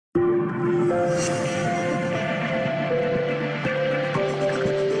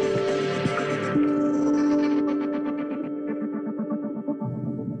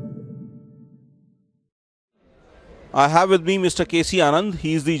I have with me Mr. K.C. Anand.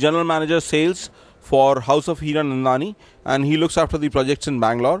 He is the General Manager Sales for House of Heera Nandani, and he looks after the projects in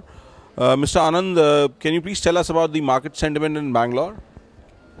Bangalore. Mr. Anand, can you please tell us about the market sentiment in Bangalore?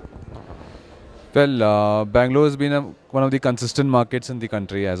 Well, Bangalore has been one of the consistent markets in the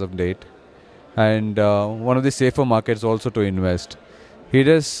country as of date, and one of the safer markets also to invest. It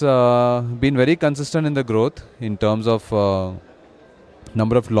has been very consistent in the growth in terms of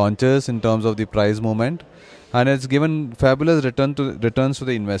number of launches, in terms of the price movement, and it's given fabulous returns to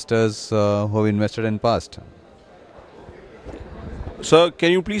the investors who have invested in past. Sir,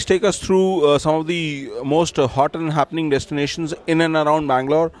 can you please take us through some of the most hot and happening destinations in and around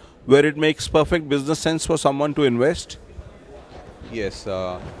Bangalore where it makes perfect business sense for someone to invest? Yes,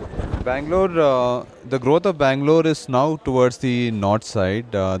 Bangalore, the growth of Bangalore is now towards the north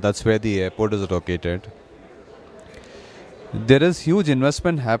side. That's where the airport is located. There is huge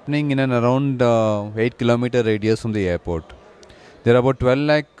investment happening in and around 8-kilometer radius from the airport. There are about 12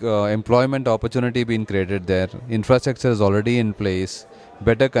 lakh employment opportunity being created there. Infrastructure is already in place,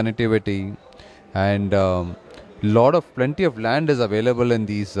 better connectivity, and plenty of land is available in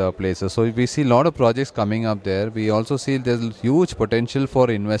these places. So we see a lot of projects coming up there. We also see there's huge potential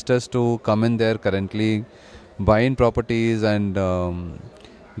for investors to come in there currently, buy in properties and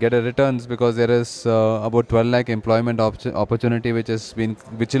get a returns, because there is about 12 lakh employment opportunity which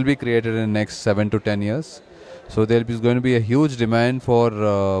will be created in the next 7 to 10 years. So there is going to be a huge demand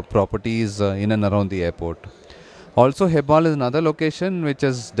for properties in and around the airport. Also, Hebbal is another location which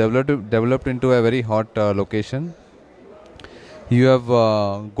has developed into a very hot location. You have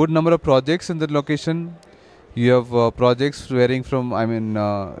good number of projects in that location. You have projects varying from,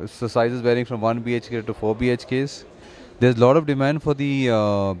 sizes varying from 1 BHK to 4 BHKs. There's a lot of demand for the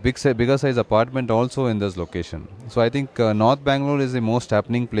bigger size apartment also in this location. So I think North Bangalore is the most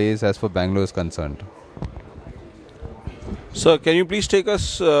happening place as far as Bangalore is concerned. Sir, can you please take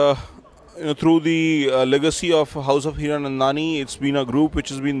us through the legacy of House of Heera Nandani? It's been a group which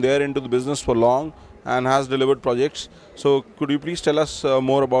has been there into the business for long and has delivered projects. So could you please tell us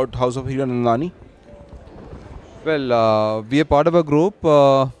more about House of Heera Nandani? Well, we are part of a group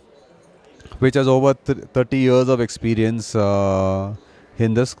which has over 30 years of experience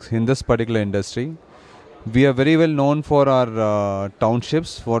in this particular industry. We are very well known for our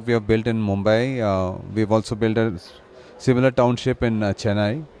townships, what we have built in Mumbai. We've also built a similar township in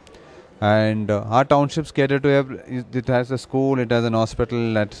Chennai. And our townships cater to it has a school, it has an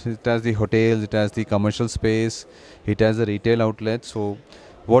hospital, it has the hotels, it has the commercial space, it has a retail outlet. So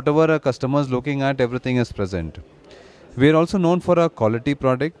whatever a customer is looking at, everything is present. We are also known for a quality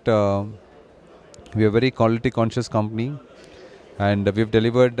product. We are a very quality conscious company, and we've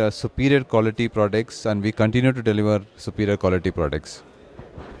delivered superior quality products, and we continue to deliver superior quality products.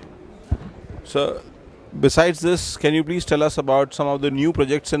 So, besides this, can you please tell us about some of the new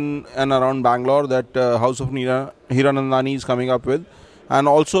projects in and around Bangalore that House of Heera Nandani is coming up with, and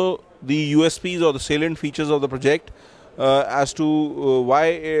also the USPs or the salient features of the project as to why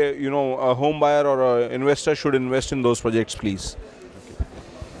a home buyer or an investor should invest in those projects, please?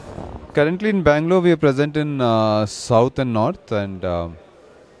 Currently in Bangalore, we are present in south and north, and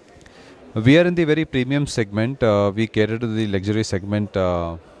we are in the very premium segment. We cater to the luxury segment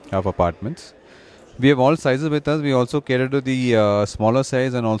of apartments. We have all sizes with us. We also cater to the smaller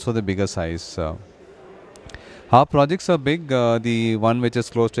size and also the bigger size. Our projects are big. The one which is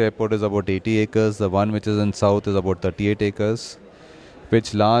close to airport is about 80 acres. The one which is in south is about 38 acres.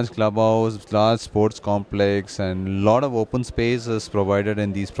 Which large clubhouse, large sports complex, and lot of open space is provided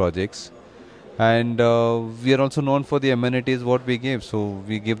in these projects. And we are also known for the amenities what we give. So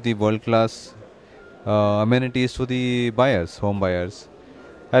we give the world-class amenities to the buyers, home buyers.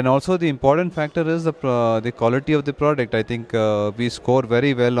 And also the important factor is the quality of the product. I think we score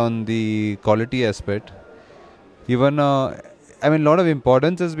very well on the quality aspect. Even a lot of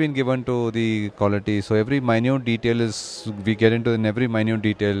importance has been given to the quality. So every minute detail we get into in every minute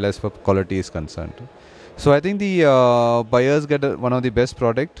detail as far as quality is concerned. So I think the buyers get one of the best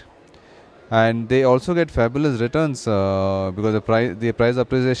product, and they also get fabulous returns because the price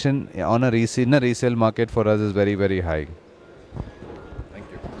appreciation on in a resale market for us is very, very high.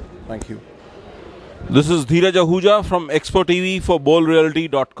 Thank you. Thank you. This is Dheeraj Ahuja from Expo TV for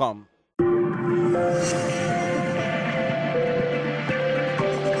BolREALTY.com.